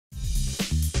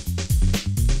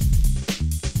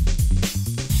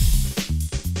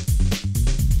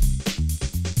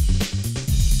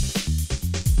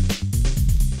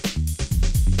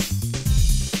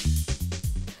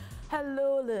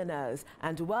listeners,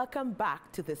 and welcome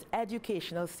back to this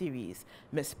educational series.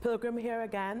 Miss Pilgrim here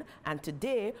again, and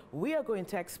today we are going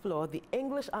to explore the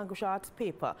English Language Arts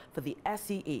paper for the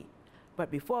S.E.A.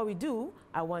 But before we do,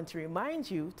 I want to remind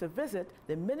you to visit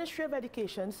the Ministry of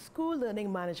Education School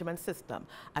Learning Management System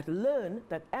at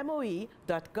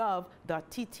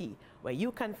learn.moe.gov.tt, where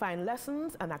you can find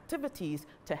lessons and activities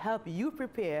to help you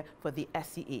prepare for the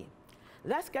S.E.A.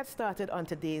 Let's get started on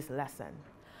today's lesson.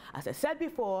 As I said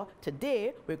before,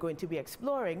 today we're going to be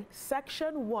exploring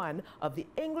Section 1 of the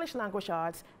English Language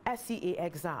Arts S.E.A.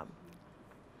 exam.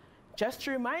 Just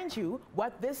to remind you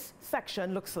what this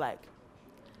section looks like.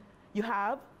 You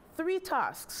have 3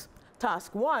 tasks.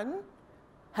 Task 1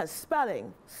 has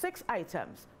spelling, 6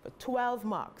 items for 12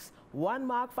 marks. 1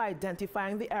 mark for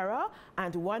identifying the error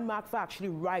and 1 mark for actually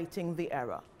writing the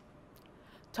error.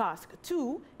 Task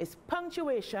 2 is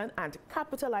punctuation and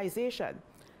capitalization.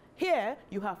 Here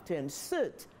you have to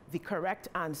insert the correct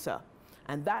answer,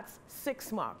 and that's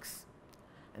 6 marks.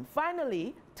 And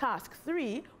finally, task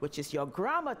 3, which is your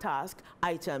grammar task,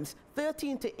 items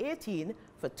 13 to 18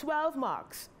 for 12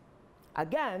 marks.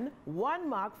 Again, 1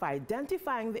 mark for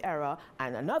identifying the error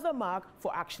and another mark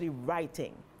for actually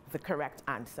writing the correct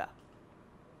answer.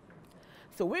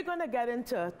 So we're going to get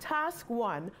into task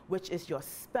 1, which is your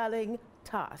spelling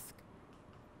task.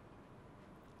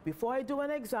 Before I do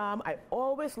an exam, I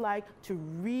always like to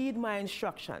read my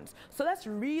instructions. So let's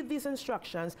read these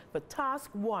instructions for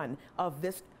task 1 of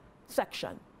this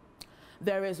section.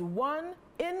 There is 1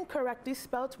 incorrectly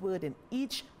spelt word in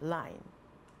each line.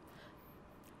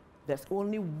 There's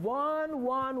only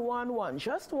one,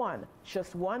 just one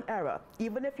error.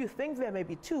 Even if you think there may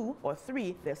be 2 or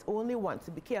 3, there's only 1,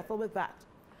 so be careful with that.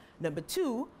 Number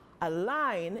 2, a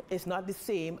line is not the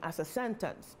same as a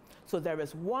sentence. So there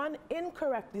is 1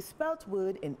 incorrectly spelt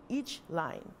word in each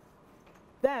line.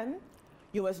 Then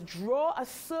you must draw a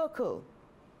circle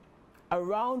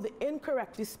around the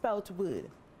incorrectly spelt word.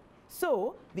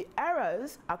 So the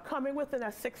errors are coming within a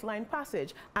 6-line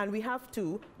passage, and we have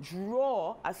to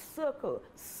draw a circle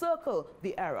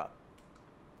the error.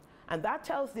 And that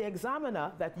tells the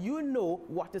examiner that you know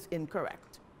what is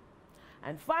incorrect.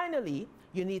 And finally,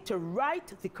 you need to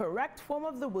write the correct form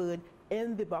of the word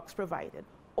in the box provided.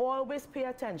 Always pay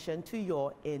attention to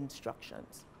your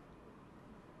instructions.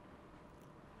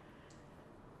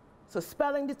 So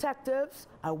spelling detectives,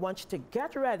 I want you to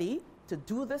get ready to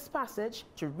do this passage,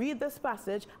 to read this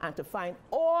passage, and to find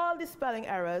all the spelling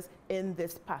errors in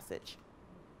this passage.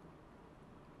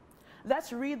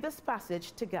 Let's read this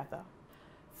passage together.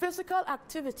 Physical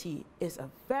activity is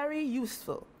very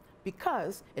useful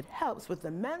because it helps with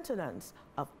the maintenance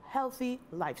of healthy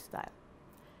lifestyle.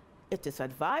 It is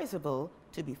advisable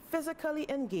to be physically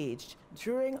engaged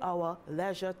during our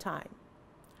leisure time.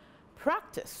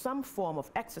 Practice some form of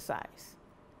exercise,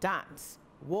 dance,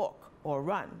 walk, or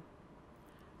run.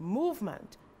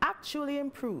 Movement actually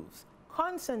improves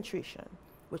concentration,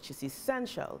 which is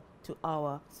essential to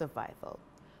our survival.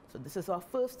 So this is our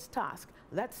first task.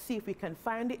 Let's see if we can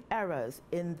find the errors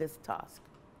in this task.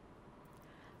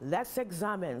 Let's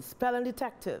examine spelling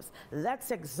detectives. Let's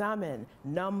examine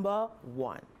number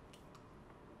 1.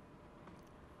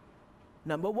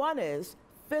 Number 1 is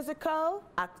physical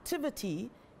activity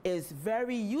is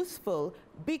very useful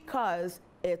because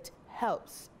it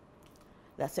helps.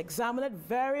 Let's examine it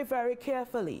very, very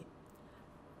carefully.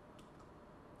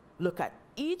 Look at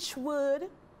each word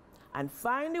and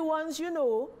find the ones you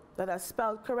know that are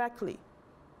spelled correctly.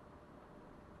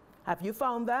 Have you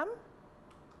found them?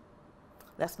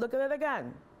 Let's look at it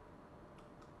again.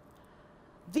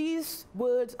 These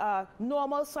words are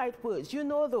normal sight words. You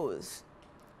know those.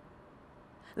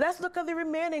 Let's look at the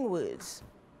remaining words.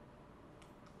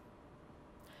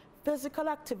 Physical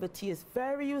activity is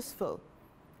very useful.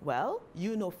 Well,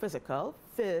 you know physical,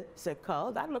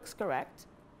 that looks correct.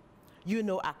 You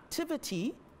know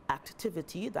activity,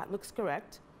 that looks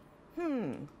correct.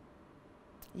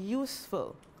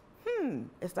 Useful.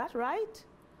 Is that right?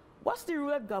 What's the rule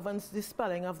that governs the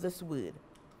spelling of this word?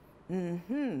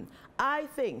 I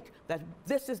think that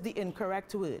this is the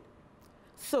incorrect word.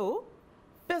 So,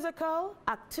 physical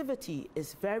activity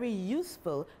is very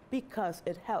useful because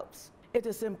it helps. It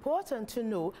is important to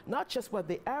know not just what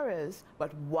the error is,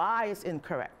 but why it's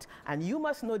incorrect. And you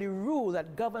must know the rule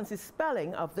that governs the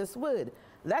spelling of this word.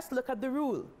 Let's look at the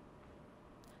rule.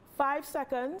 5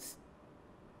 seconds.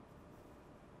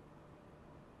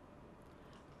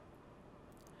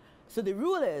 So the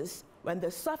rule is, when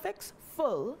the suffix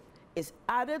full is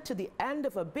added to the end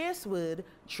of a base word,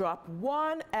 drop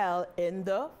 1 L in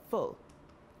the full.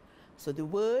 So the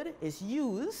word is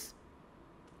use.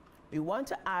 We want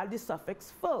to add the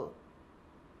suffix full.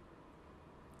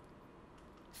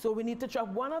 So we need to drop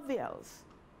one of the L's.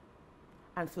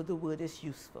 And so the word is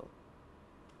useful.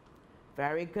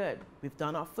 Very good. We've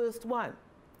done our first one.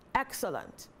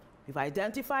 Excellent. We've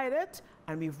identified it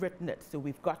and we've written it. So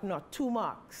we've gotten our 2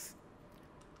 marks.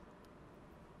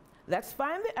 Let's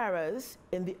find the errors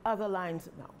in the other lines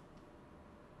now.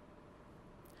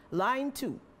 Line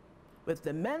 2, with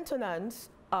the maintenance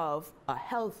of a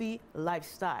healthy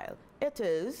lifestyle. It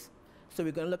is, so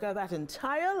we're going to look at that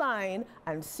entire line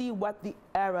and see what the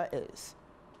error is.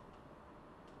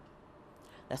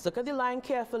 Let's look at the line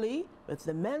carefully. With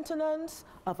the maintenance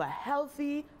of a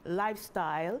healthy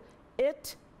lifestyle,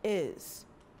 it is.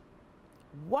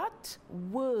 What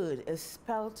word is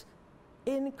spelt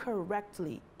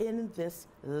incorrectly in this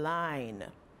line?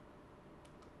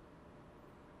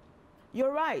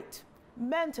 You're right,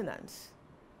 maintenance.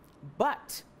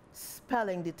 But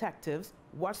spelling detectives,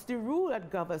 what's the rule that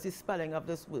governs the spelling of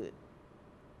this word?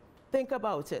 Think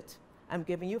about it. I'm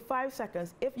giving you 5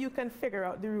 seconds if you can figure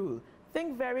out the rule.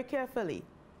 Think very carefully.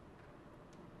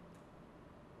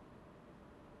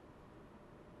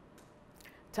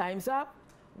 Time's up.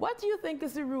 What do you think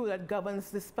is the rule that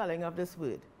governs the spelling of this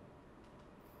word?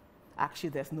 Actually,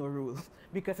 there's no rule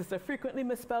because it's a frequently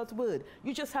misspelled word.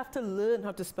 You just have to learn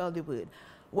how to spell the word.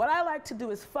 What I like to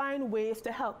do is find ways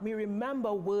to help me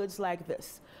remember words like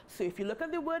this. So if you look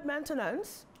at the word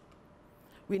maintenance,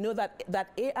 we know that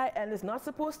AIN is not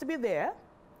supposed to be there.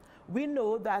 We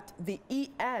know that the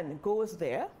EN goes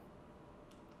there.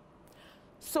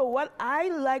 So what I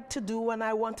like to do when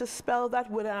I want to spell that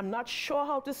word and I'm not sure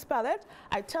how to spell it,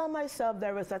 I tell myself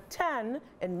there is a 10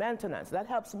 in maintenance. That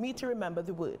helps me to remember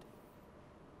the word.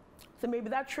 So maybe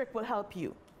that trick will help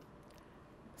you.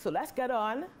 So let's get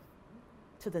on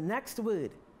to the next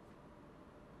word.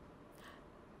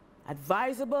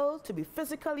 Advisable to be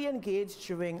physically engaged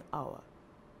during hour.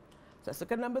 So let's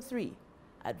look at number 3.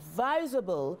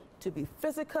 Advisable to be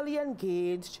physically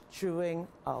engaged during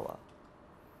hour.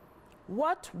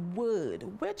 What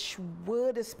word, which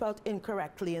word is spelled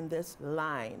incorrectly in this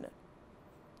line?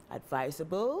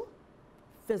 Advisable,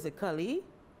 physically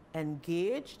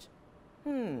engaged.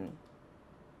 The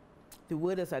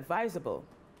word is advisable.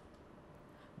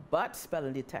 But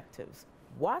spelling detectives,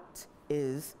 what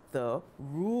is the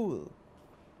rule?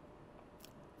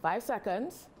 5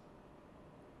 seconds.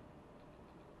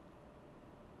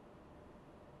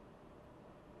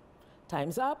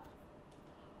 Time's up.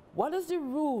 What is the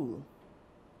rule?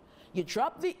 You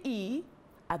drop the E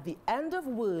at the end of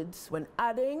words when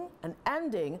adding an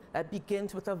ending that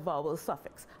begins with a vowel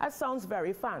suffix. That sounds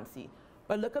very fancy,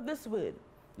 but look at this word.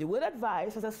 The word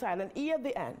advise has a silent E at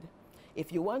the end.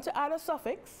 If you want to add a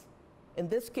suffix, in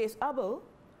this case able,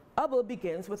 able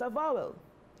begins with a vowel.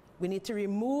 We need to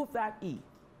remove that E.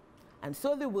 And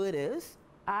so the word is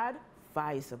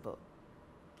advisable.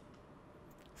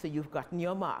 So you've gotten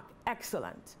your mark.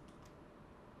 Excellent.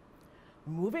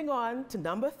 Moving on to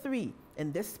number 3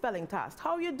 in this spelling task.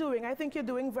 How are you doing? I think you're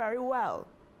doing very well.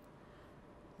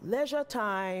 Leisure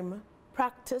time,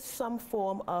 practice some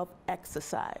form of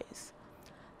exercise.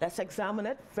 Let's examine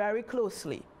it very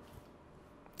closely.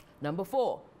 Number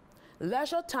 4,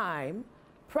 leisure time,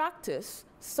 practice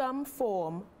some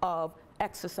form of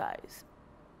exercise.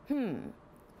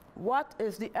 What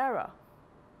is the error?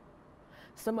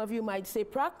 Some of you might say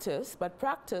practice, but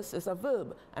practice is a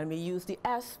verb, and we use the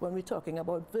S when we're talking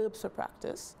about verbs for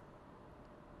practice.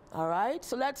 All right,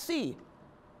 so let's see.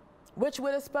 Which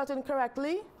word is spelled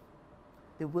incorrectly?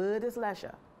 The word is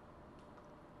leisure.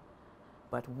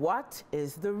 But what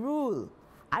is the rule?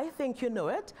 I think you know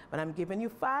it, but I'm giving you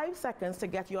 5 seconds to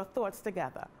get your thoughts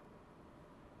together.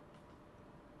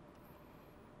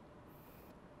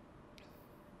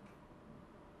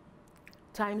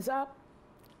 Time's up.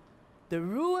 The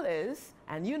rule is,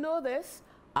 and you know this,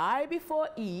 I before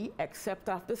E except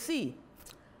after C.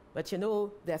 But you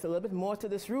know, there's a little bit more to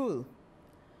this rule.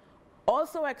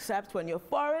 Also except when your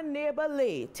foreign neighbor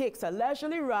Lay takes a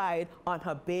leisurely ride on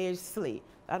her beige sleigh.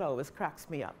 That always cracks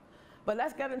me up. But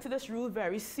let's get into this rule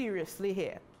very seriously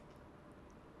here.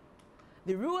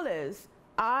 The rule is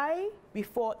I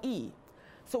before E.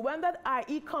 So when that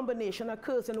IE combination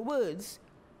occurs in words,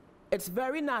 it's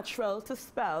very natural to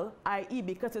spell IE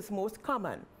because it's most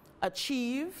common.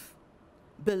 Achieve,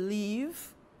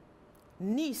 believe,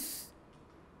 niece,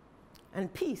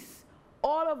 and peace.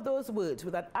 All of those words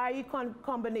with that IE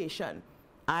combination,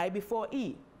 I before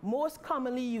E, most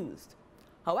commonly used.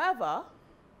 However,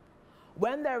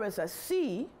 when there is a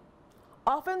C,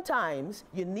 oftentimes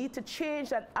you need to change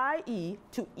that IE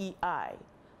to EI.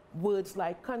 Words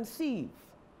like conceive,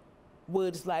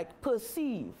 words like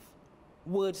perceive,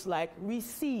 words like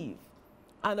receive,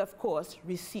 and of course,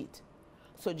 receipt.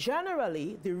 So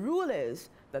generally, the rule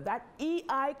is that that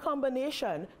EI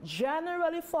combination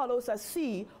generally follows a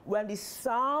C when the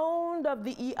sound of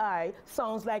the EI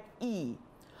sounds like E.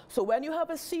 So when you have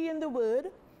a C in the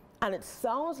word and it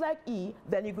sounds like E,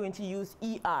 then you're going to use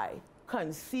EI.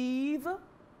 Conceive,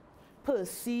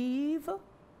 perceive,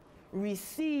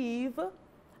 receive,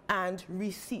 and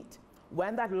receipt.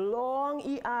 When that long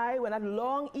EI, when that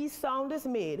long E sound is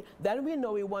made, then we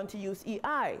know we want to use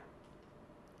EI.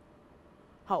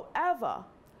 However,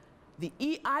 the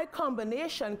EI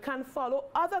combination can follow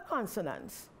other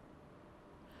consonants.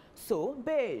 So,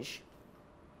 beige,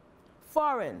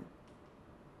 foreign,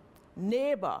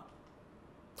 neighbor,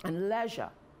 and leisure.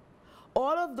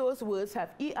 All of those words have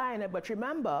EI in it, but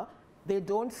remember, they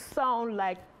don't sound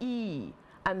like E.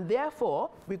 And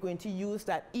therefore, we're going to use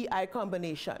that EI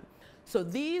combination. So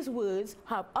these words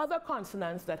have other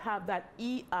consonants that have that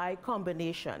EI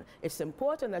combination. It's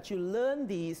important that you learn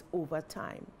these over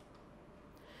time.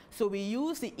 So we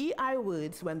use the EI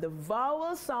words when the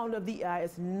vowel sound of the EI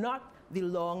is not the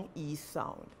long E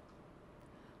sound.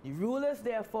 The rule is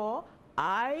therefore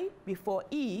I before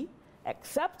E,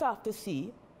 except after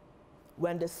C,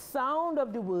 when the sound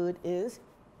of the word is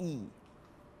E.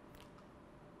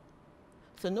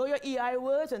 So know your EI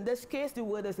words. In this case, the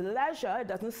word is leisure. It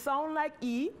doesn't sound like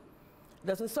E. It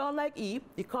doesn't sound like E.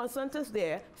 The consonant is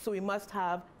there, so we must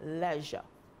have leisure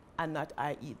and not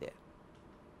IE there.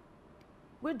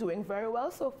 We're doing very well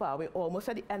so far. We're almost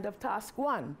at the end of task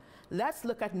 1. Let's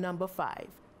look at number 5.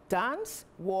 Dance,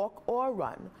 walk, or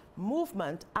run.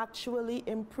 Movement actually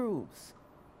improves.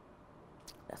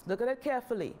 Let's look at it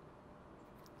carefully.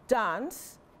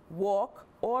 Dance, walk,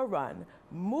 or run.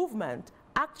 Movement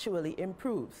actually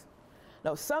improves.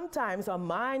 Now, sometimes our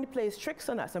mind plays tricks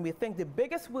on us and we think the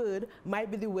biggest word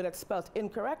might be the word that's spelled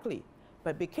incorrectly.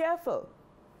 But be careful,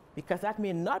 because that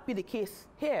may not be the case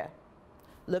here.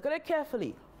 Look at it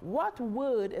carefully. What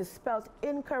word is spelled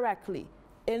incorrectly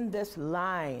in this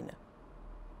line?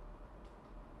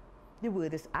 The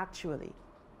word is actually.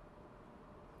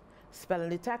 Spelling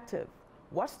detective.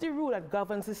 What's the rule that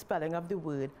governs the spelling of the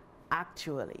word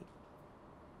actually?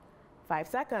 5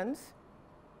 seconds.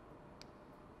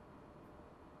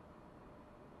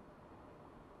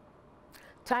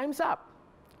 Time's up.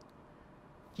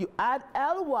 You add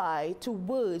ly to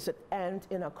words that end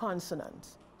in a consonant.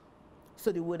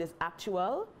 So the word is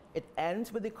actual, it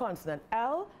ends with the consonant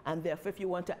L, and therefore if you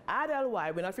want to add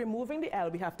ly, we're not removing the L,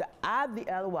 we have to add the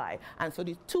ly. And so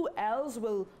the 2 L's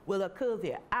will occur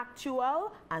there,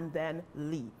 actual and then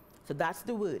ly. So that's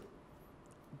the word.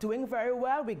 Doing very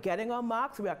well, we're getting our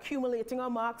marks, we're accumulating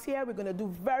our marks here, we're going to do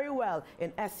very well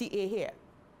in S.E.A. here.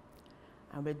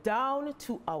 And we're down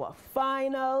to our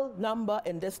final number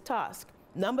in this task,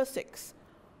 number 6,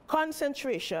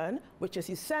 concentration, which is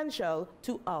essential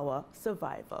to our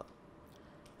survival.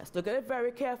 Let's look at it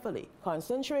very carefully.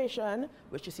 Concentration,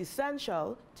 which is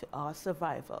essential to our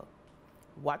survival.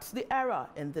 What's the error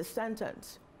in this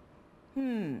sentence?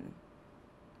 You're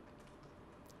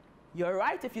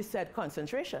right if you said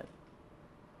concentration.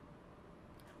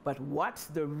 But what's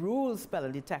the rule,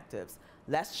 spelling detectives?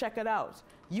 Let's check it out.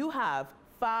 You have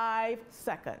 5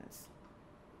 seconds.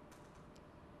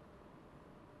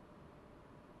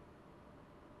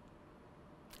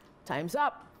 Time's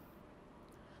up.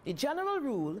 The general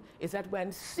rule is that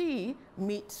when C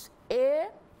meets A,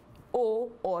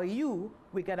 O, or U,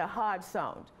 we get a hard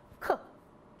sound, K.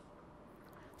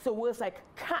 So words like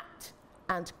cat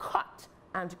and cut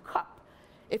and cup.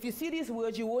 If you see these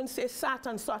words, you won't say sat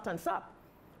and sot and sup,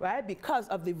 right? Because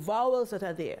of the vowels that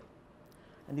are there.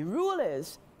 And the rule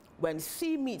is, when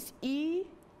C meets E,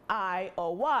 I,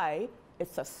 or Y,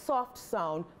 it's a soft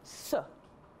sound, S,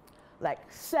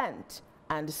 like scent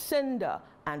and cinder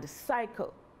and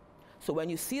cycle. So when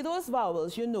you see those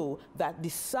vowels, you know that the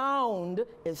sound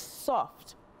is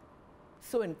soft.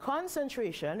 So in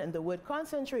concentration, in the word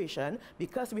concentration,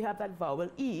 because we have that vowel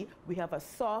E, we have a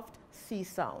soft C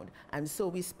sound. And so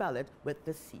we spell it with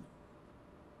the C.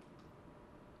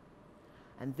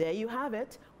 And there you have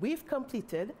it. We've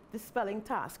completed the spelling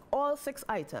task, all 6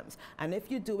 items. And if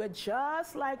you do it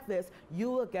just like this, you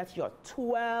will get your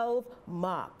 12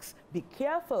 marks. Be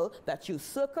careful that you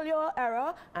circle your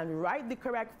error and write the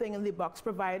correct thing in the box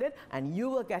provided, and you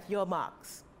will get your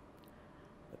marks.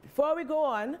 But before we go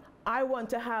on, I want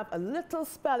to have a little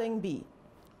spelling bee.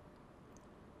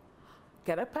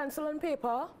 Get a pencil and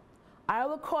paper. I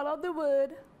will call out the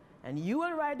word, and you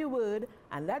will write the word,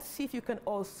 and let's see if you can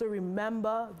also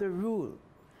remember the rule.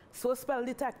 So spell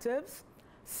detectives,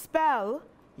 spell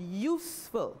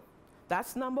useful.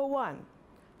 That's number 1.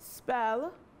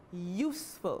 Spell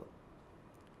useful.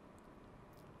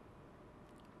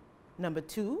 Number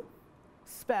 2,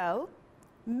 spell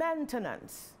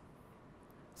maintenance.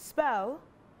 Spell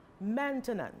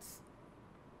maintenance.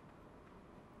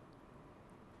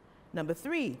 Number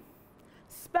 3,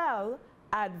 spell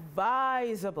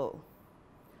advisable.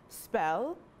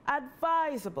 Spell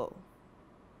advisable.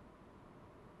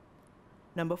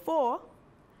 Number 4,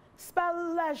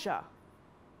 spell leisure.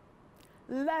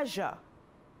 Leisure.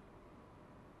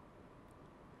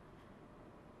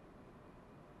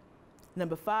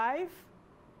 Number 5,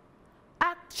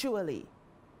 actually.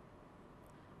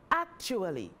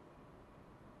 Actually.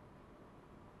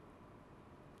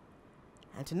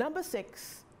 And to number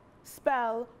 6,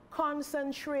 spell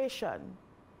concentration.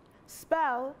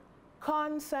 Spell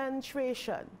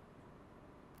concentration.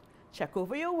 Check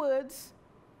over your words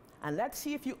and let's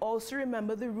see if you also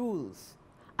remember the rules.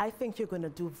 I think you're going to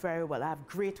do very well. I have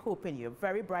great hope in you.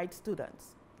 Very bright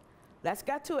students. Let's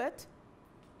get to it.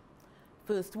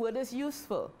 First word is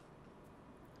useful.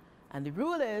 And the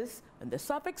rule is when the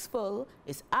suffix full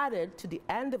is added to the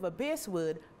end of a base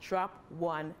word, drop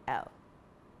one L.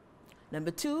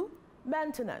 Number 2,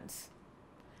 maintenance.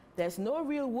 There's no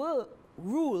real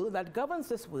rule that governs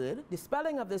this word, the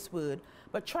spelling of this word,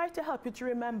 but try to help you to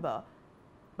remember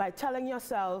by telling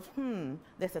yourself,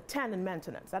 there's a 10 in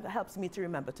maintenance. That helps me to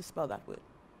remember to spell that word.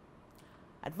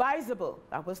 Advisable,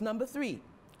 that was number 3.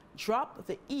 Drop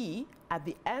the E at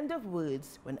the end of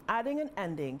words when adding an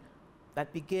ending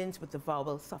that begins with the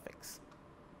vowel suffix.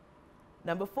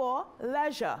 Number 4,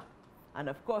 leisure. And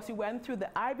of course, we went through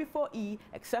the I before E,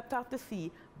 except after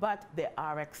C, but there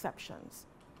are exceptions.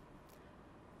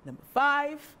 Number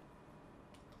 5,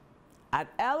 add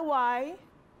ly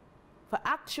for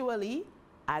actually,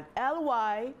 add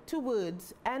ly to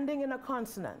words ending in a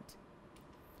consonant.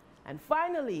 And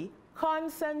finally,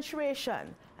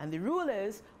 concentration. And the rule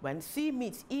is when C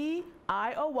meets E,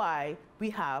 I, or Y, we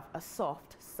have a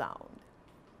soft sound.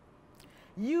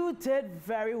 You did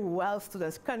very well,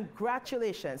 students.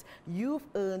 Congratulations. You've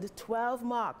earned 12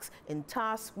 marks in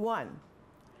task 1.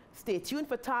 Stay tuned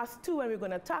for task 2 when we're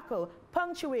going to tackle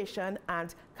punctuation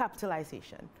and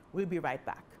capitalization. We'll be right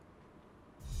back.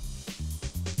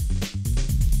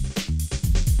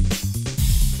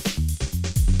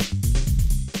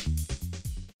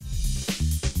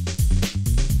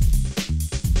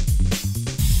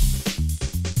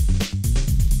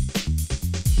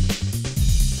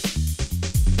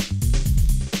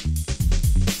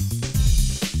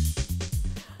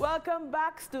 Welcome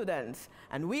back, students,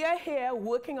 and we are here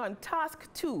working on task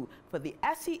 2 for the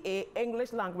S.E.A.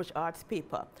 English Language Arts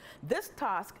paper. This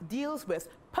task deals with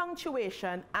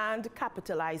punctuation and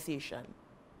capitalization.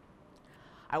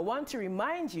 I want to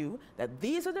remind you that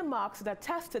these are the marks that are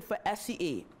tested for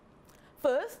S.E.A.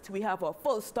 First, we have our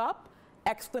full stop,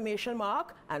 exclamation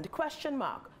mark, and question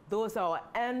mark. Those are our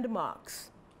end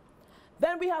marks.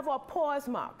 Then we have our pause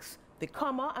marks, the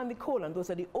comma and the colon. Those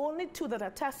are the only 2 that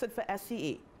are tested for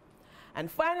S.E.A. And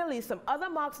finally, some other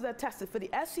marks that are tested for the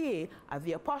S.E.A. are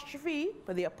the apostrophe,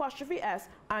 for the apostrophe S,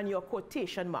 and your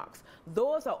quotation marks.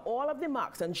 Those are all of the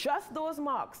marks, and just those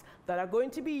marks that are going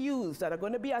to be used, that are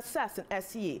going to be assessed in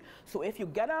S.E.A. So if you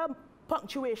get a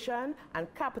punctuation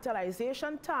and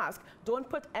capitalization task, don't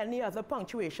put any other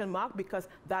punctuation mark because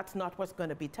that's not what's going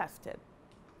to be tested.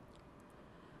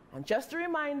 And just a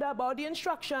reminder about the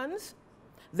instructions.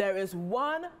 There is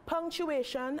one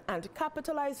punctuation and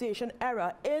capitalization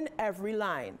error in every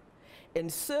line.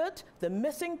 Insert the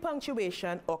missing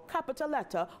punctuation or capital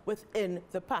letter within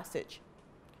the passage.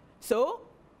 So,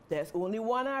 there's only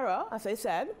one error, as I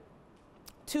said.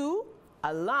 2,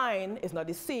 a line is not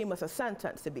the same as a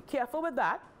sentence, so be careful with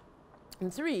that.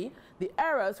 And 3, the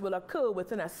errors will occur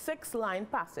within a 6-line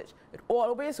passage. It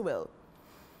always will.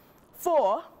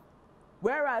 4,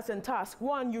 whereas in task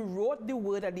 1, you wrote the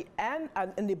word at the end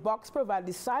and in the box provided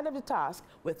the side of the task,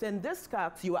 within this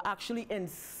task, you are actually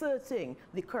inserting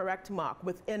the correct mark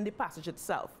within the passage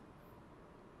itself.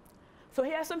 So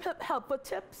here are some helpful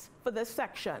tips for this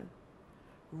section.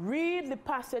 Read the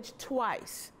passage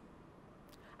twice,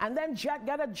 and then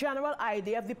get a general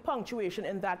idea of the punctuation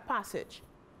in that passage.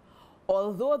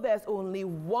 Although there's only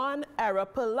one error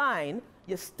per line,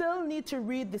 you still need to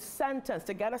read the sentence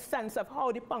to get a sense of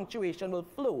how the punctuation will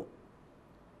flow.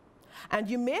 And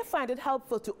you may find it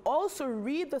helpful to also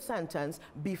read the sentence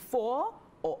before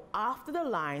or after the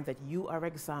line that you are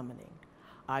examining.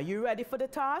 Are you ready for the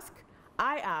task?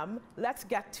 I am. Let's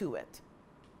get to it.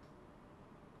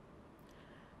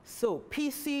 So,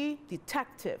 PC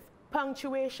detective,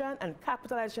 punctuation and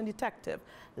capitalization detective.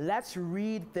 Let's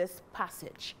read this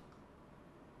passage.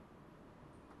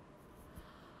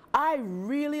 I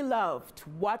really love to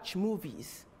watch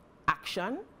movies,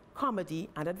 action, comedy,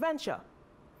 and adventure.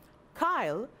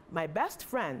 Kyle, my best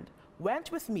friend,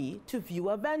 went with me to view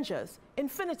Avengers: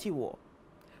 Infinity War.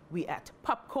 We ate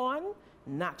popcorn,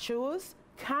 nachos,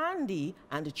 candy,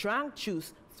 and drank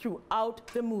juice throughout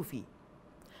the movie.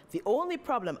 The only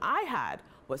problem I had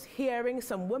was hearing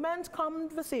some women's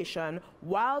conversation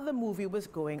while the movie was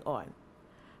going on.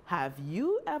 Have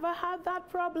you ever had that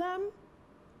problem?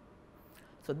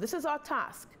 So this is our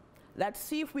task. Let's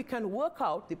see if we can work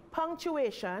out the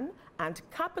punctuation and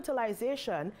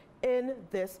capitalization in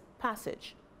this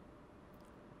passage.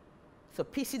 So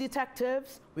PC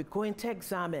detectives, we're going to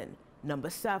examine number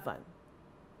 7.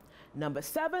 Number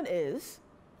 7 is,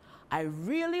 I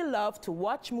really love to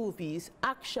watch movies,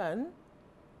 action,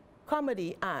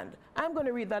 comedy, and. I'm going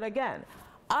to read that again.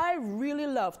 I really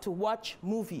love to watch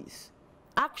movies,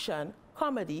 action,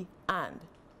 comedy, and.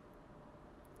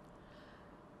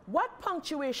 What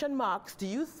punctuation marks do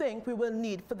you think we will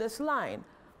need for this line?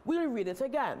 We'll read it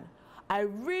again. I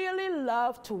really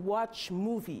love to watch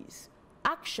movies,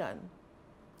 action,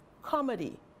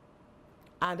 comedy,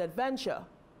 and adventure.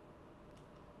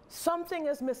 Something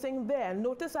is missing there.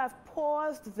 Notice I've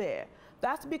paused there.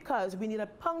 That's because we need a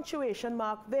punctuation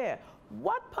mark there.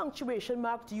 What punctuation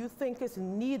mark do you think is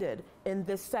needed in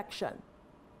this section?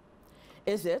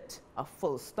 Is it a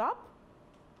full stop?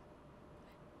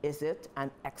 Is it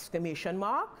an exclamation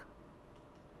mark?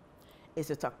 Is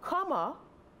it a comma?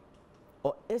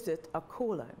 Or is it a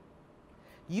colon?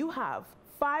 You have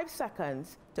 5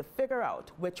 seconds to figure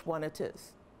out which one it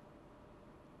is.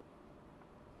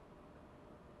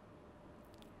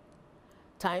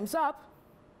 Time's up.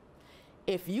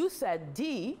 If you said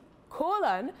D,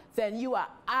 colon, then you are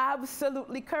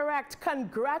absolutely correct.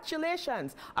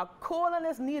 Congratulations. A colon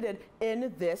is needed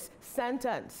in this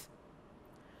sentence.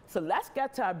 So let's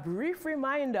get a brief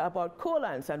reminder about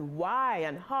colons and why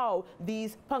and how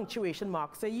these punctuation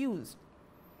marks are used.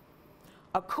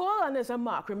 A colon is a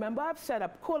mark. Remember, I've said a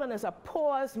colon is a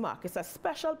pause mark. It's a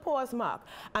special pause mark,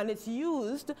 and it's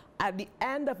used at the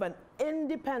end of an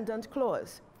independent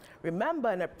clause.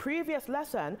 Remember, in a previous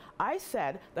lesson, I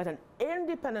said that an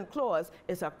independent clause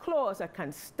is a clause that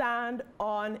can stand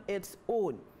on its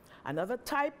own. Another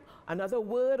type, another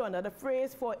word, or another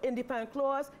phrase for independent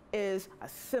clause is a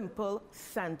simple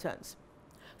sentence.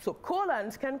 So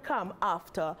colons can come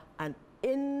after an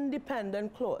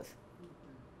independent clause.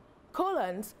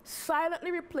 Colons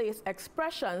silently replace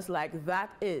expressions like that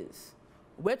is,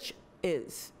 which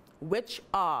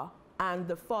are, and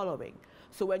the following.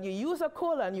 So when you use a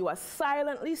colon, you are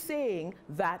silently saying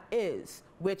that is,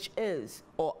 which is,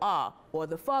 or are, or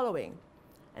the following.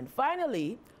 And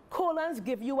finally, colons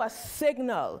give you a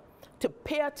signal to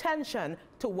pay attention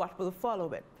to what will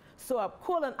follow it. So a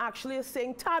colon actually is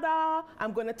saying, ta-da,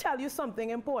 I'm going to tell you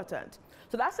something important.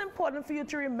 So that's important for you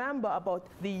to remember about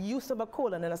the use of a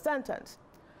colon in a sentence.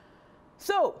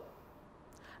 So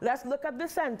let's look at the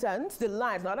sentence, the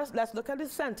lines. Now let's look at the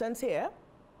sentence here.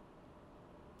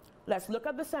 Let's look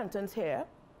at the sentence here.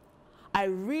 I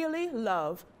really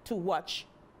love to watch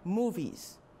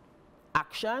movies,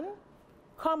 action,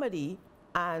 comedy,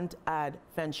 and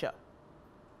adventure.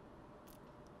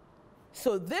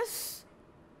 So this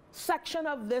section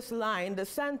of this line, the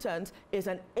sentence, is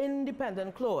an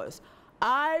independent clause.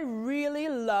 I really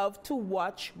love to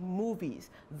watch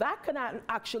movies. That can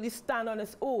actually stand on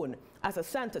its own as a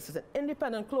sentence. It's an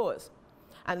independent clause.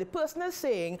 And the person is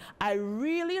saying, I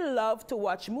really love to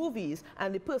watch movies.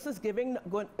 And the person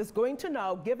is going to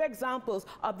now give examples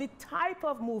of the type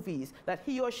of movies that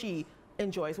he or she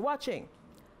enjoys watching.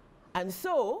 And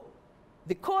so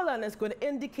the colon is going to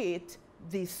indicate,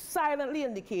 silently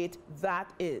indicate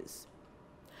that is.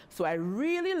 So I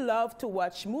really love to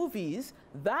watch movies,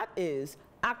 that is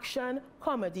action,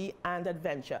 comedy, and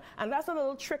adventure. And that's a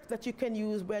little trick that you can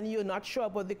use when you're not sure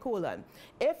about the colon.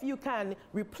 If you can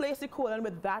replace the colon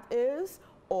with that is,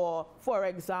 or for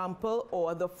example,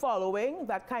 or the following,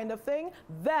 that kind of thing,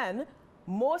 then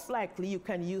most likely you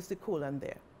can use the colon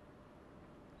there.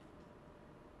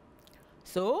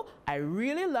 So I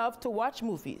really love to watch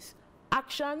movies,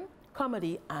 action,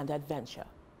 comedy, and adventure.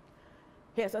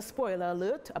 Here's a spoiler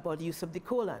alert about the use of the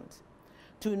colons.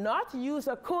 Do not use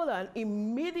a colon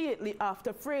immediately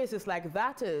after phrases like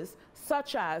that is,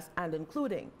 such as, and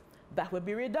including. That would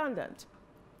be redundant.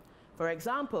 For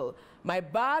example, my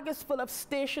bag is full of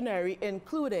stationery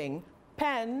including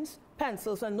pens,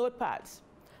 pencils, and notepads.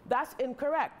 That's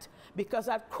incorrect because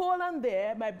that colon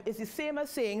there is the same as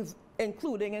saying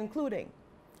including.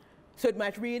 So it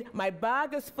might read, my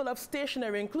bag is full of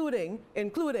stationery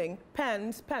including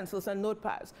pens, pencils, and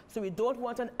notepads. So we don't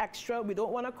want an extra, we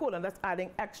don't want a colon that's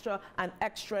adding extra and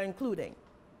extra including.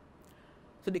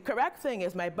 So the correct thing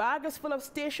is, my bag is full of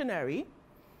stationery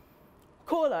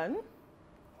colon,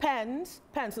 pens,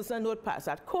 pencils, and notepads.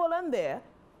 That colon there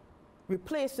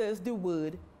replaces the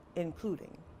word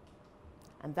including.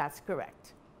 And that's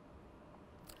correct.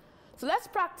 So let's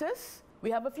practice.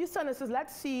 We have a few sentences.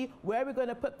 Let's see where we're going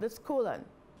to put this colon.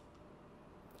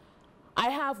 I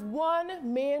have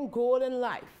one main goal in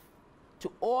life,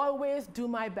 to always do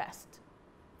my best.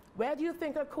 Where do you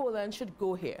think a colon should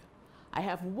go here? I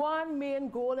have one main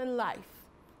goal in life,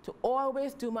 to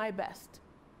always do my best.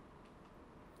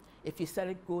 If you said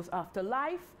it goes after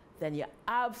life, then you're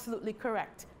absolutely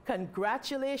correct.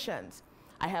 Congratulations.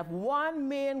 I have one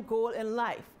main goal in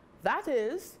life. That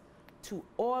is to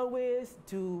always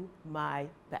do my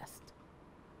best.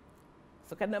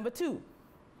 Let's look at number 2.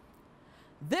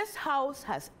 This house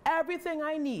has everything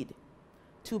I need.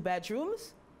 2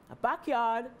 bedrooms, a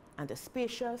backyard, and a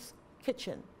spacious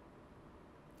kitchen.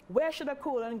 Where should a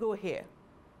colon go here?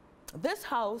 This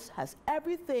house has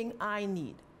everything I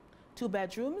need. 2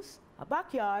 bedrooms, a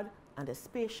backyard, and a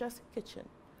spacious kitchen.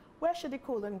 Where should the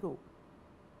colon go?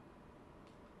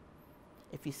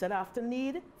 If you said after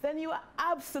need, then you are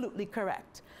absolutely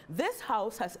correct. This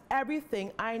house has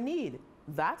everything I need.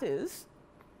 That is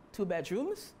 2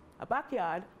 bedrooms, a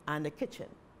backyard, and a kitchen.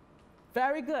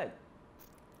 Very good.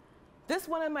 This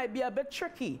one might be a bit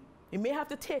tricky. We may have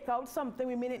to take out something.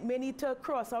 We may need to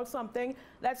cross out something.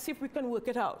 Let's see if we can work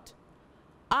it out.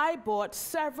 I bought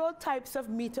several types of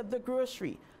meat at the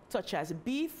grocery, such as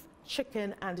beef,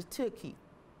 chicken, and turkey.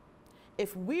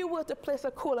 If we were to place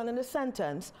a colon in the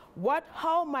sentence,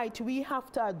 how might we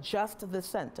have to adjust the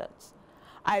sentence?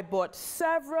 I bought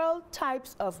several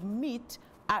types of meat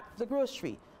at the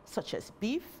grocery, such as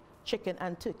beef, chicken,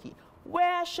 and turkey.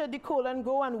 Where should the colon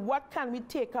go, and what can we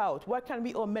take out? What can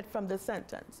we omit from the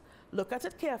sentence? Look at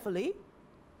it carefully.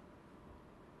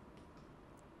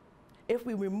 If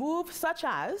we remove such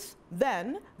as,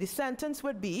 then the sentence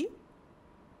would be,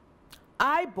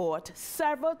 I bought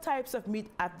several types of meat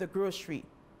at the grocery,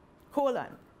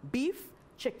 colon, beef,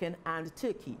 chicken, and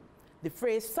turkey. The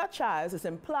phrase such as is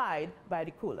implied by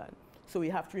the colon. So we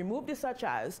have to remove the such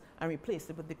as and replace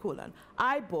it with the colon.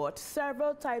 I bought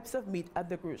several types of meat at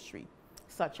the grocery,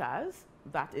 such as,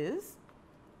 that is,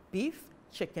 beef,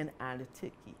 chicken, and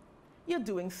turkey. You're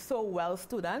doing so well,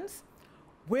 students.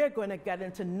 We're going to get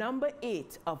into number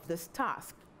 8 of this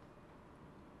task.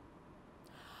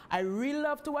 I really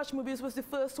love to watch movies was the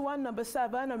first one, number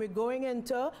 7, and we're going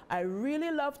into I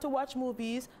really love to watch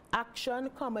movies, action,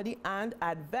 comedy, and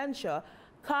adventure.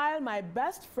 Kyle, my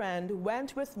best friend,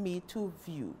 went with me to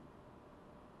view.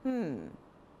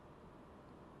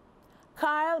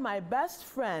 Kyle, my best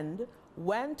friend,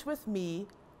 went with me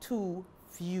to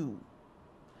view.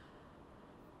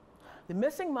 The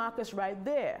missing mark is right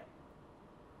there.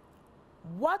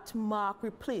 What mark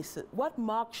replaces? What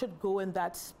mark should go in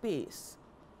that space?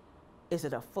 Is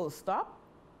it a full stop?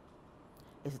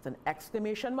 Is it an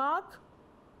exclamation mark?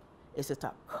 Is it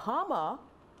a comma?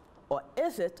 Or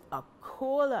is it a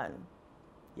colon?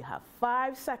 You have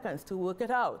 5 seconds to work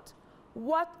it out.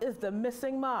 What is the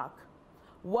missing mark?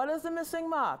 What is the missing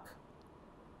mark?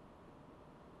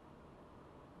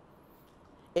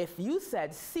 If you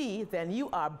said C, then you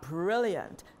are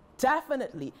brilliant.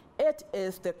 Definitely, it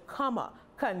is the comma.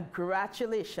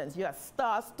 Congratulations, you're a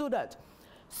star student.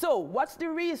 So what's the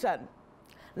reason?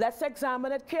 Let's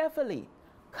examine it carefully.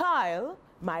 Kyle,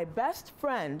 my best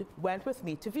friend, went with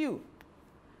me to view.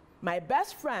 My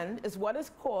best friend is what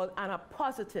is called an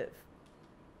appositive.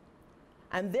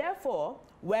 And therefore,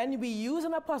 when we use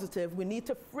an appositive, we need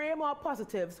to frame our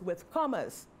positives with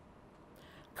commas.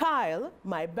 Kyle,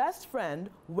 my best friend,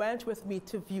 went with me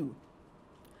to view.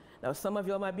 Now, some of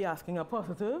you might be asking,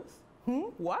 appositives?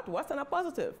 What? What's an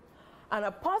appositive? And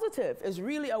a positive is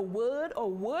really a word or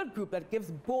word group that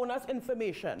gives bonus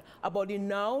information about the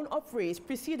noun or phrase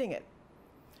preceding it.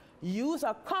 Use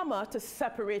a comma to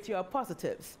separate your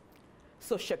positives.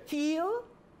 So Shaquille,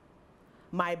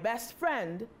 my best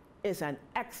friend, is an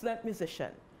excellent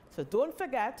musician. So don't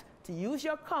forget to use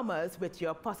your commas with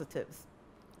your positives.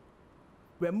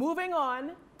 We're moving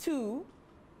on to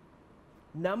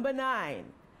number 9.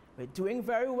 We're doing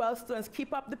very well, students.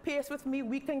 Keep up the pace with me.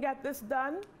 We can get this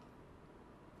done.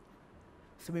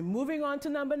 So we're moving on to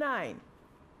number 9.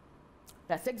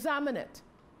 Let's examine it.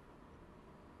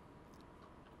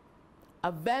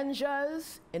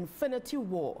 Avengers Infinity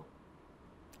War.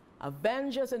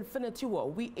 Avengers Infinity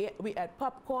War. We ate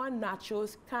popcorn,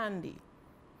 nachos, candy.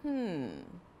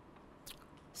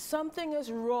 Something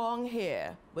is wrong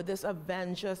here with this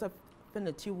Avengers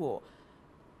Infinity War.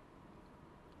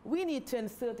 We need to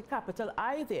insert the capital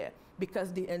I there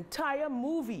because the entire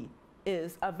movie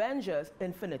is Avengers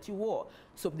Infinity War.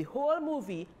 So the whole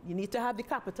movie, you need to have the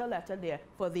capital letter there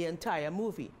for the entire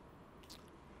movie.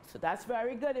 So that's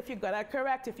very good if you got that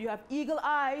correct. If you have eagle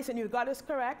eyes and you got this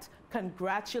correct,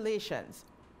 congratulations.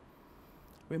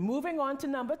 We're moving on to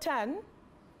number 10.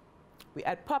 We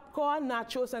had popcorn,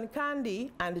 nachos, and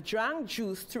candy, and drank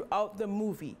juice throughout the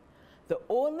movie. The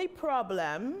only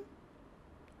problem,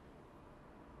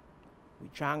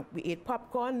 we ate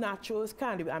popcorn, nachos,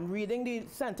 candy. I'm reading the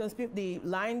sentence, the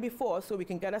line before, so we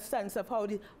can get a sense of how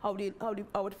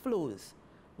it flows.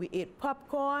 We ate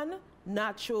popcorn,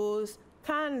 nachos,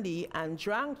 candy, and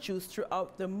drank juice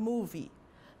throughout the movie.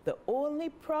 The only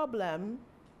problem,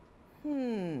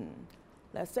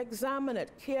 let's examine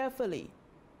it carefully.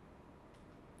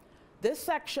 This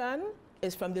section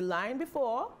is from the line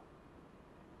before.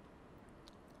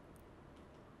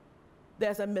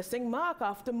 There's a missing mark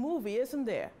after movie, isn't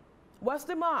there? What's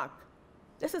the mark?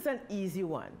 This is an easy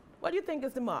one. What do you think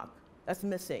is the mark that's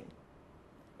missing?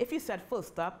 If you said full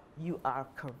stop, you are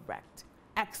correct.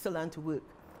 Excellent work.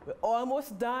 We're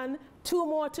almost done. 2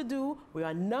 more to do. We're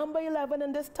on number 11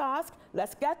 in this task.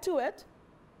 Let's get to it.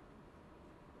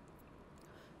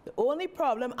 The only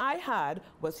problem I had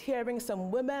was hearing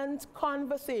some women's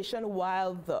conversation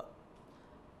while the.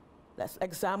 Let's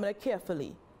examine it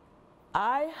carefully.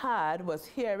 Was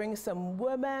hearing some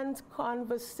women's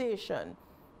conversation.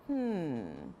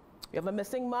 You have a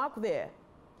missing mark there.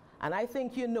 And I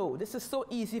think you know, this is so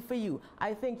easy for you.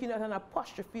 I think you know that an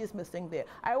apostrophe is missing there.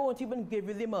 I won't even give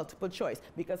you the multiple choice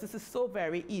because this is so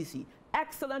very easy.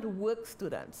 Excellent work,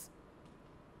 students.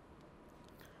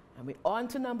 And we're on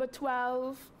to number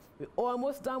 12. We're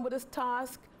almost done with this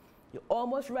task. You're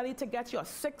almost ready to get your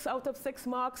 6 out of 6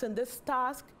 marks in this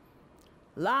task.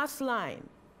 Last line.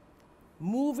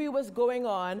 Movie was going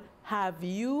on. Have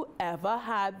you ever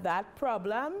had that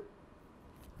problem?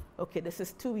 Okay, this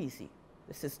is too easy.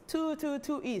 This is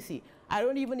too easy. I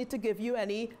don't even need to give you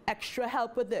any extra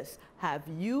help with this. Have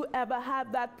you ever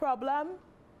had that problem?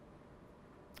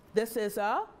 This is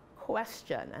a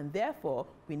question, and therefore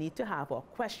we need to have our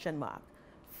question mark.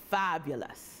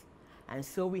 Fabulous. And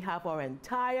so we have our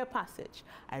entire passage.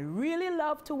 I really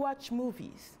love to watch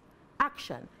movies,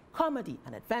 action, comedy,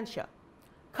 and adventure.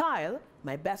 Kyle,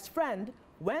 my best friend,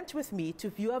 went with me to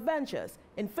view Avengers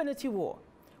Infinity War.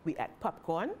 We ate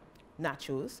popcorn,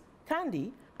 nachos,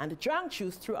 candy, and drank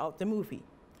juice throughout the movie.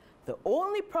 The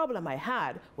only problem I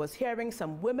had was hearing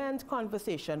some women's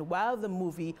conversation while the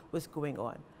movie was going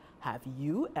on. Have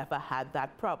you ever had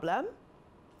that problem?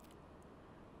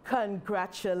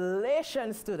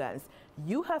 Congratulations, students.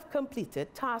 You have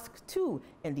completed task 2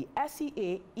 in the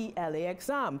S.E.A. ELA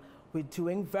exam. We're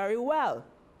doing very well.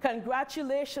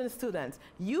 Congratulations, students.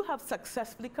 You have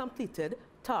successfully completed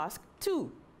task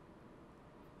 2.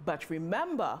 But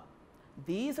remember,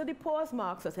 these are the pause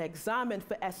marks that are examined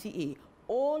for S.E.A.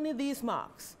 Only these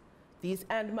marks. These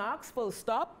end marks, full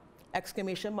stop,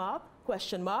 exclamation mark,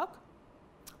 question mark,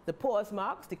 the pause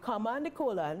marks, the comma and the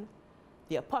colon,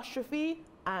 the apostrophe,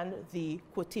 and the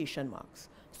quotation marks.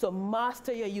 So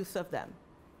master your use of them.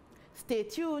 Stay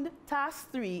tuned,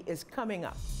 task 3 is coming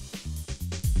up.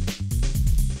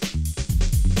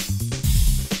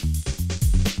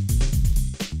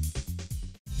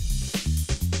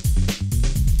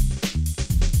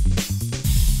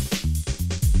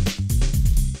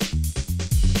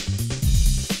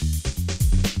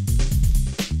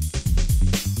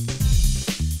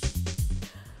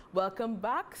 Welcome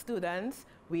back, students.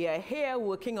 We are here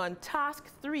working on task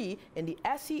 3 in the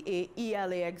S.E.A.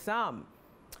 ELA exam.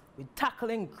 We're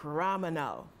tackling grammar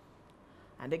now.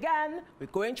 And again, we're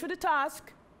going through the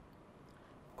task,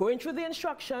 going through the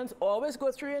instructions, always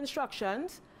go through your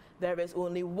instructions. There is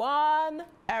only 1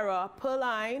 error per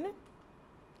line.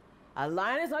 A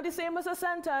line is not the same as a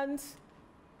sentence.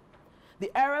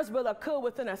 The errors will occur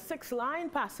within a 6-line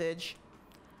passage,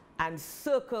 and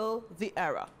circle the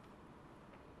error.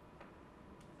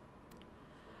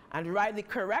 And write the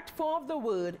correct form of the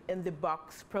word in the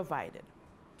box provided.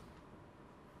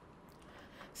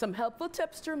 Some helpful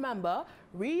tips to remember: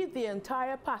 read the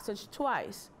entire passage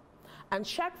twice and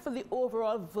check for the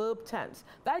overall verb tense.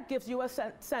 That gives you a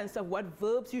sense of what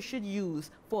verbs you should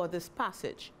use for this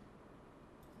passage.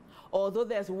 Although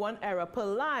there's 1 error per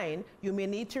line, you may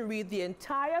need to read the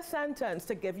entire sentence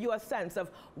to give you a sense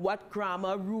of what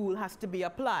grammar rule has to be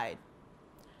applied.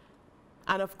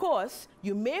 And of course,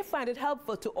 you may find it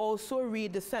helpful to also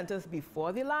read the sentence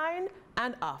before the line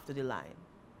and after the line.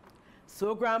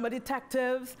 So, grammar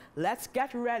detectives, let's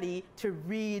get ready to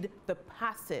read the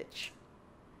passage.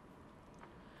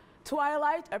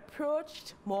 Twilight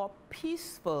approached more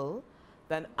peaceful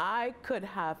than I could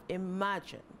have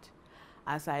imagined.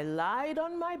 As I lied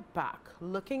on my back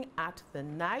looking at the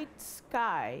night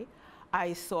sky,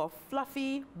 I saw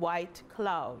fluffy white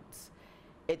clouds.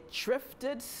 It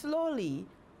drifted slowly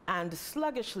and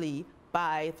sluggishly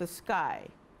by the sky.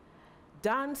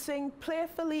 Dancing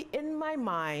playfully in my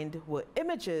mind were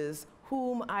images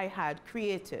whom I had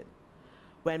created.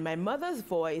 When my mother's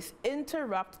voice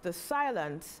interrupted the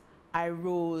silence, I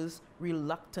rose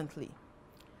reluctantly.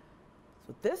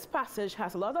 So this passage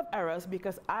has a lot of errors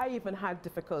because I even had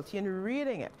difficulty in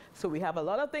reading it. So we have a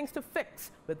lot of things to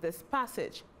fix with this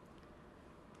passage.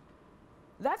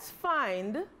 Let's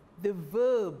find the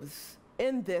verbs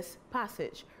in this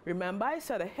passage. Remember, I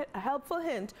said a helpful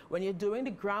hint when you're doing the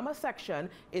grammar section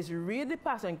is read the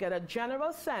passage and get a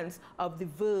general sense of the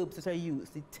verbs that are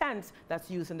used, the tense that's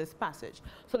used in this passage.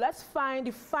 So let's find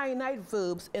the finite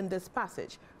verbs in this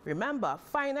passage. Remember,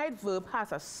 finite verb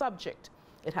has a subject.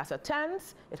 It has a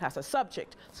tense, it has a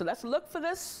subject. So let's look for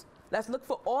this. Let's look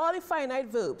for all the finite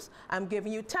verbs. I'm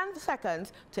giving you 10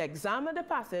 seconds to examine the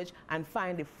passage and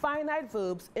find the finite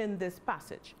verbs in this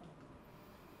passage.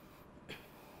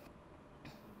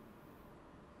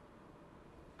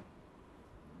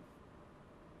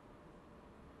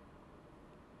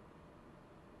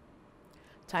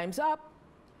 Time's up.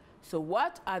 So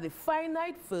what are the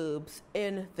finite verbs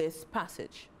in this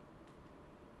passage?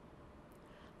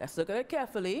 Let's look at it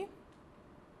carefully.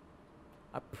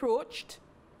 Approached,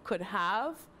 could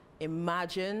have,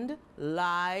 imagined,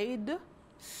 lied,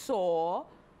 saw,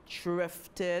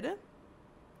 drifted,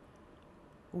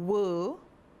 were,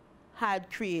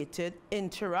 had created,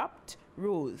 interrupt,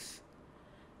 rose.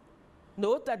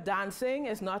 Note that dancing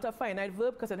is not a finite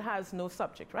verb because it has no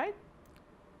subject, right?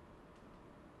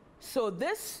 So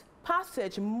this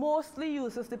passage mostly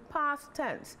uses the past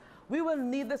tense. We will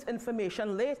need this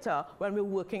information later when we're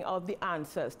working out the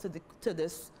answers to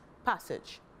this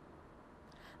passage.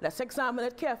 Let's examine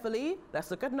it carefully.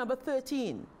 Let's look at number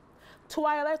 13.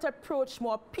 Twilight approached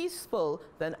more peaceful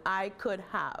than I could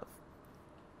have.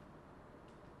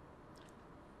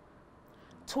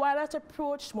 Twilight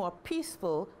approached more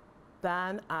peaceful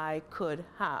than I could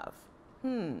have.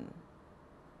 The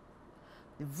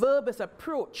verb is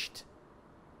approached.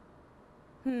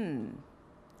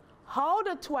 How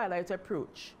did twilight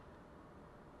approach?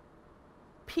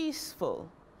 Peaceful.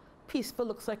 Peaceful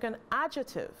looks like an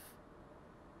adjective.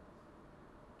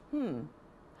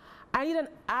 I need an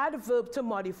adverb to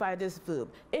modify this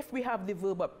verb. If we have the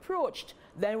verb approached,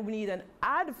 then we need an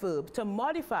adverb to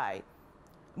modify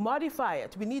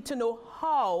it. We need to know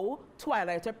how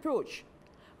twilight approached.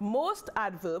 Most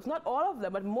adverbs, not all of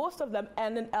them, but most of them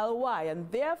end in ly, and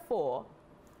therefore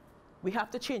we have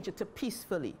to change it to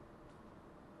peacefully.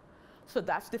 So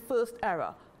that's the first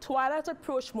error. Twilight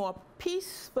approached more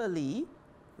peacefully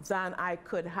than I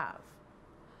could have.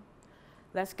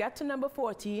 Let's get to number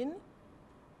 14.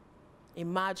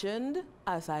 Imagined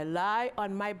as I lie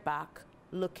on my back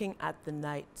looking at the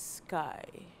night sky.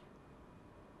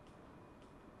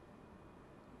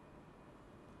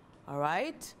 All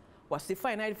right, what's the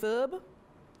finite verb?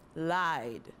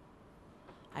 Lied.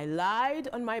 I lied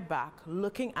on my back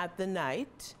looking at the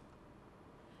night.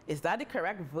 Is that the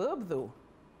correct verb though?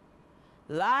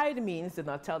 Lied means did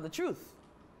not tell the truth.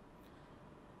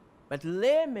 But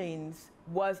lay means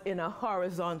was in a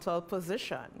horizontal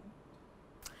position.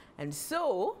 And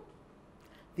so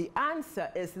the answer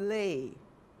is lay.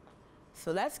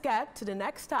 So let's get to the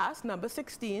next task, number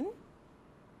 16.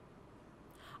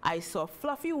 I saw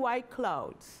fluffy white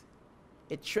clouds.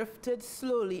 It drifted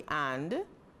slowly and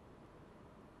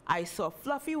I saw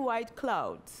fluffy white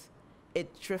clouds.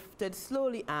 It drifted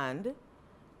slowly and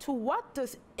to what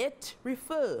does it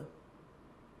refer?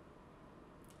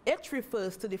 It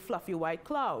refers to the fluffy white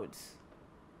clouds.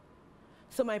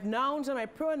 So my nouns and my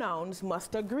pronouns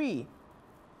must agree.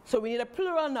 So we need a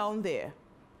plural noun there.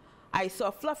 I saw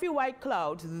fluffy white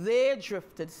clouds, they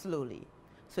drifted slowly.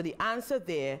 So the answer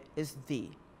there is the.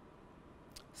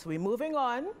 So we're moving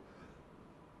on.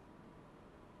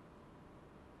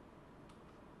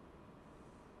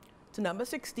 To number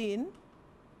 16.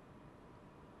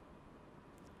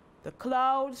 The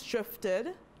clouds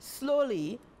drifted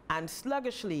slowly and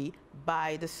sluggishly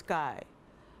by the sky.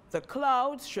 The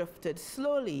clouds drifted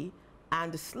slowly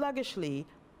and sluggishly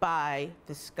by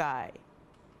the sky.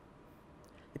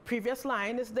 The previous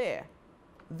line is there.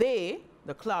 They,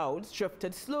 the clouds,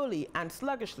 drifted slowly and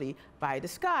sluggishly by the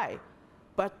sky.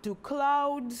 But do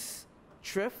clouds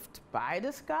drift by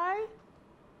the sky?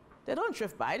 They don't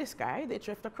drift by the sky, they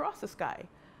drift across the sky.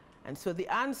 And so the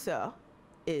answer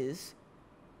is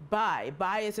by.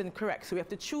 By is incorrect, so we have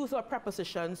to choose our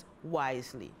prepositions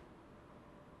wisely.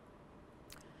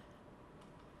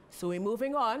 So we're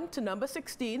moving on to number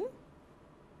 16.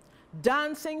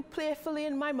 Dancing playfully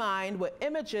in my mind were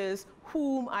images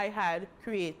whom I had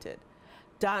created.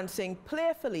 Dancing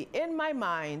playfully in my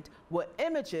mind were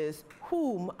images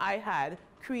whom I had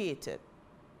created.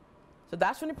 So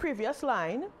that's from the previous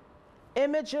line.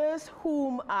 Images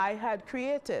whom I had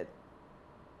created.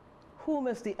 Whom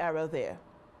is the error there?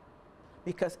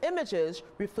 Because images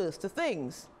refers to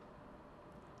things,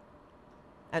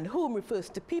 and whom refers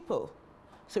to people.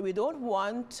 So we don't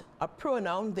want a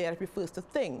pronoun there that refers to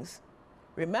things.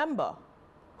 Remember,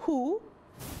 who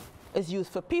is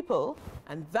used for people,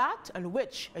 and that and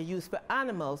which are used for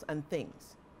animals and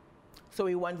things. So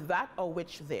we want that or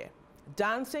which there.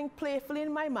 Dancing playfully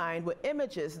in my mind were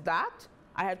images that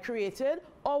I had created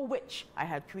or which I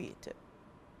had created.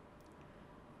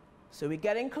 So we're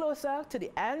getting closer to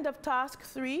the end of task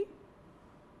 3.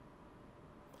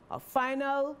 Our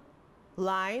final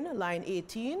line, line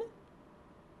 18.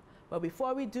 But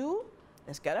before we do,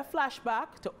 let's get a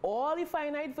flashback to all the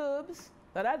finite verbs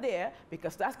that are there,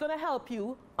 because that's going to help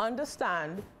you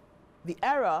understand the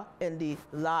error in the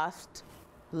last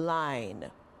line.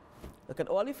 Look at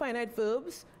all the finite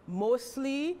verbs,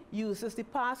 mostly uses the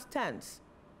past tense.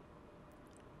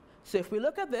 So if we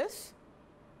look at this,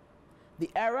 the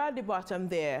error at the bottom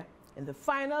there in the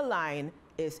final line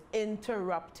is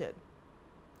interrupted.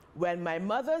 When my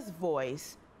mother's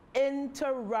voice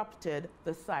interrupted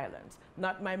the silence.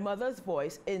 Not my mother's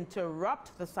voice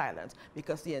interrupt the silence,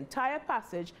 because the entire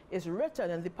passage is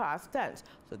written in the past tense.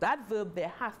 So that verb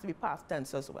there has to be past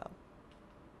tense as well.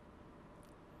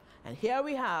 And here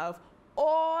we have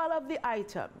all of the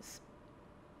items.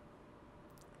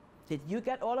 Did you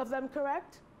get all of them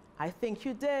correct? I think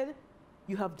you did.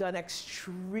 You have done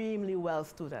extremely well,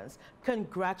 students.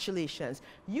 Congratulations.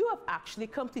 You have actually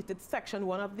completed section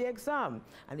 1 of the exam.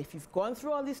 And if you've gone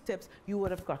through all these tips, you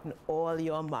would have gotten all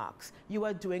your marks. You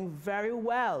are doing very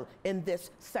well in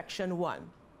this section 1.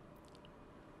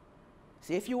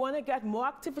 So if you want to get more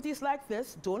activities like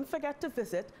this, don't forget to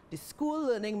visit the School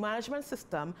Learning Management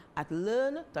System at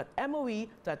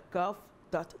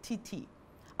learn.moe.gov.tt.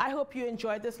 I hope you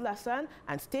enjoyed this lesson,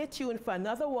 and stay tuned for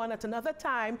another one at another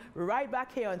time right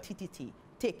back here on TTT.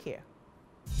 Take care.